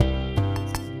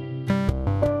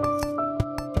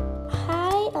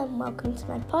welcome to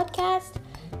my podcast.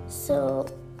 So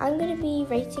I'm going to be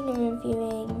rating and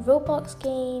reviewing Roblox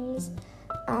games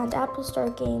and Apple Store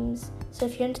games. So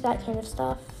if you're into that kind of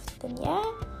stuff, then yeah.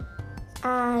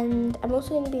 And I'm also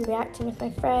going to be reacting with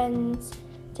my friends,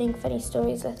 doing funny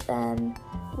stories with them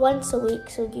once a week.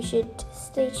 So you should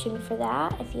stay tuned for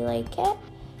that if you like it.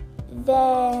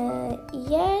 Then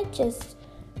yeah, just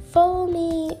follow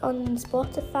me on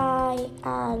Spotify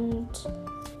and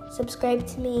subscribe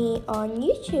to me on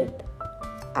YouTube.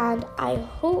 And I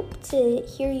hope to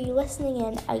hear you listening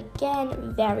in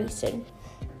again very soon.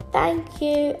 Thank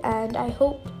you, and I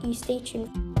hope you stay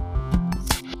tuned.